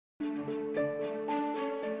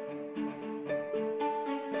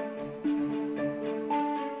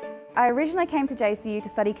I originally came to JCU to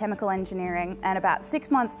study chemical engineering, and about 6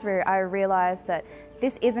 months through I realised that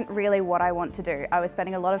this isn't really what I want to do. I was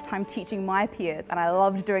spending a lot of time teaching my peers and I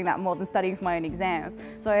loved doing that more than studying for my own exams.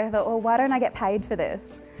 So I thought, well, why don't I get paid for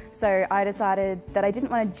this? So I decided that I didn't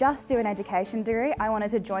want to just do an education degree, I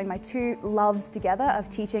wanted to join my two loves together of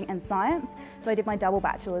teaching and science, so I did my double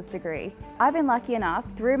bachelor's degree. I've been lucky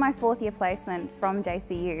enough through my 4th year placement from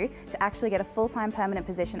JCU to actually get a full-time permanent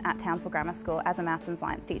position at Townsville Grammar School as a maths and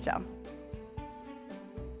science teacher.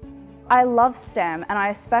 I love STEM,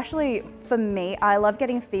 and for me, I love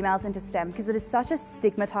getting females into STEM because it is such a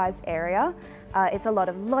stigmatised area. It's a lot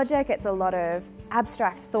of logic, it's a lot of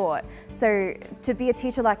abstract thought. So to be a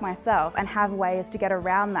teacher like myself and have ways to get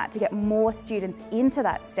around that, to get more students into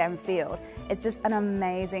that STEM field, it's just an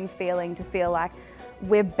amazing feeling to feel like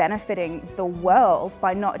we're benefiting the world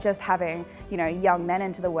by not just having, young men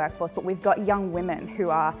into the workforce, but we've got young women who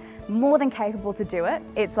are more than capable to do it.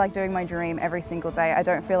 It's like doing my dream every single day. I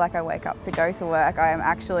don't feel like I wake up to go to work. I am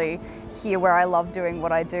actually here where I love doing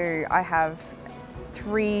what I do. I have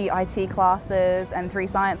 3 IT classes and 3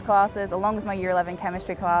 science classes, along with my Year 11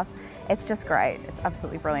 chemistry class. It's just great. It's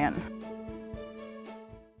absolutely brilliant.